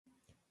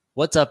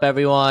What's up,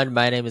 everyone?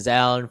 My name is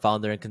Alan,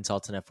 founder and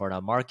consultant at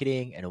Fortnite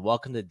Marketing, and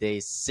welcome to day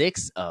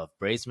 6 of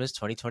Braze-mas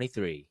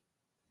 2023.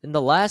 In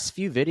the last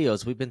few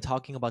videos, we've been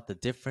talking about the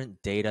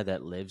different data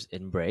that lives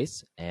in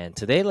Braze, and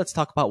today let's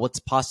talk about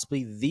what's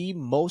possibly the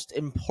most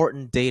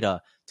important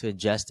data to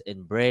ingest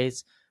in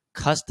Braze: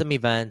 custom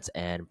events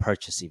and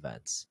purchase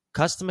events.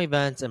 Custom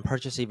events and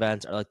purchase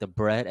events are like the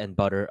bread and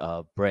butter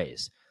of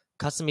Braze.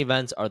 Custom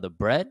events are the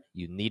bread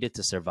you needed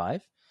to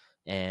survive,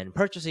 and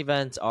purchase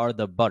events are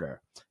the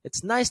butter.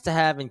 It's nice to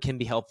have and can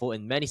be helpful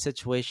in many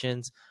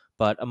situations,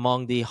 but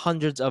among the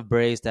hundreds of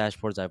Braze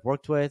dashboards I've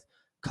worked with,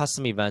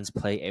 custom events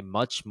play a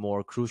much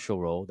more crucial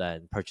role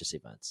than purchase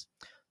events.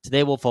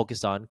 Today we'll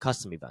focus on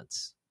custom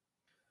events.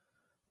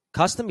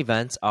 Custom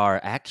events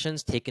are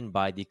actions taken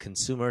by the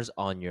consumers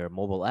on your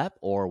mobile app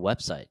or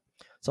website.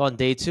 So on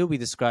day 2, we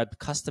described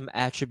custom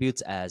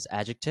attributes as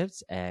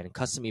adjectives and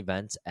custom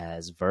events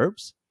as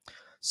verbs.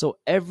 So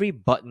every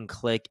button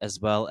click as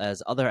well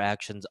as other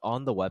actions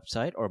on the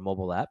website or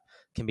mobile app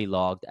can be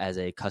logged as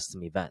a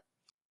custom event.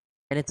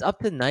 And it's up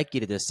to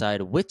Nike to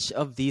decide which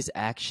of these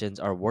actions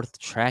are worth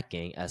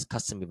tracking as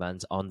custom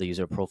events on the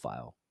user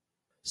profile.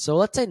 So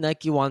let's say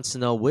Nike wants to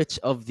know which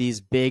of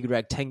these big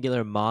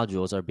rectangular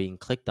modules are being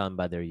clicked on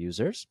by their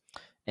users.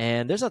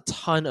 And there's a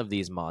ton of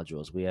these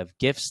modules. We have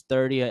GIFs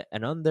 30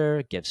 and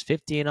under, GIFs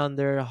 50 and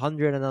under,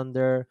 100 and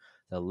under,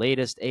 the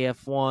latest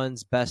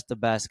AF1s, best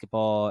of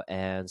basketball,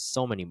 and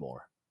so many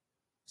more.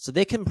 So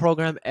they can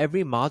program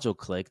every module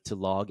click to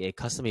log a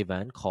custom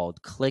event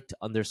called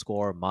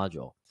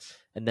clicked_module.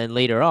 And then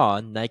later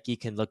on, Nike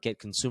can look at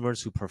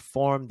consumers who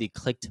perform the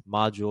clicked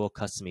module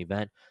custom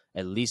event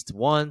at least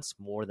once,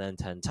 more than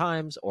 10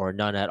 times, or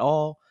none at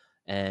all,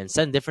 and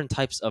send different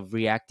types of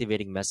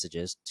reactivating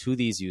messages to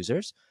these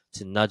users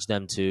to nudge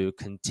them to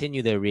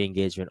continue their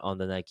re-engagement on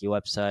the Nike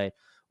website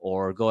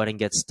or go ahead and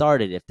get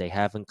started if they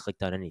haven't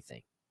clicked on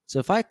anything. So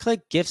if I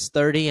click GIFs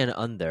 30 and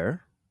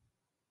under,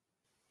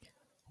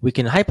 we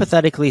can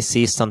hypothetically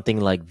see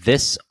something like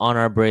this on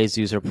our Braze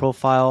user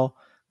profile.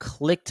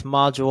 Clicked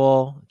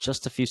module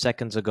just a few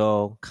seconds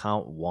ago,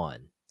 count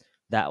 1.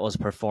 That was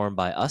performed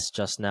by us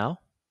just now.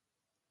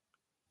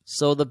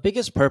 So the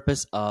biggest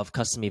purpose of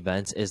custom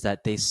events is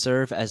that they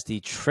serve as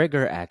the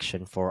trigger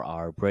action for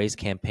our Braze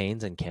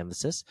campaigns and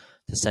canvases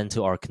to send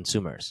to our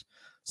consumers.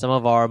 Some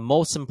of our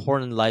most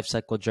important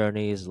lifecycle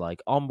journeys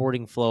like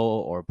onboarding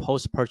flow or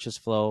post-purchase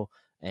flow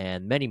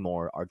and many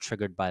more are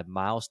triggered by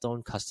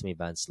milestone custom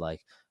events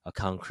like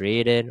account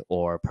created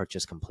or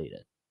purchase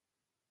completed.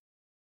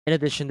 In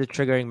addition to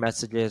triggering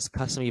messages,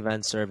 custom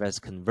events serve as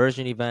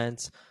conversion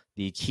events,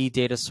 the key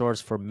data source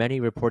for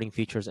many reporting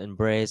features in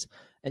Braze,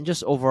 and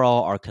just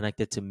overall are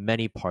connected to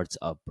many parts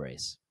of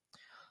Braze.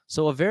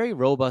 So a very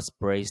robust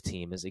Braze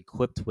team is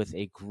equipped with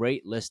a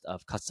great list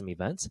of custom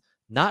events,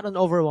 not an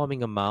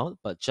overwhelming amount,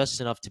 but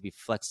just enough to be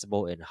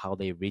flexible in how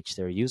they reach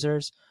their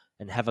users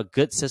and have a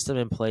good system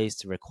in place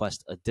to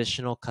request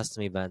additional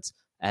custom events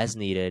as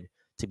needed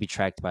to be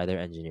tracked by their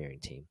engineering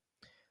team.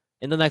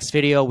 In the next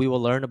video, we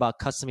will learn about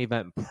custom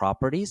event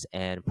properties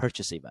and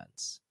purchase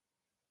events.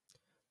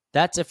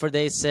 That's it for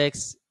day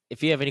 6.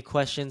 If you have any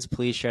questions,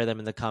 please share them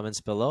in the comments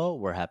below.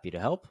 We're happy to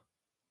help.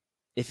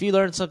 If you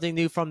learned something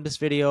new from this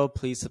video,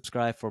 please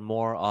subscribe for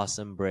more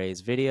awesome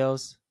Braze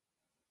videos.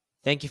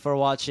 Thank you for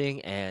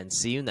watching and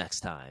see you next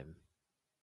time.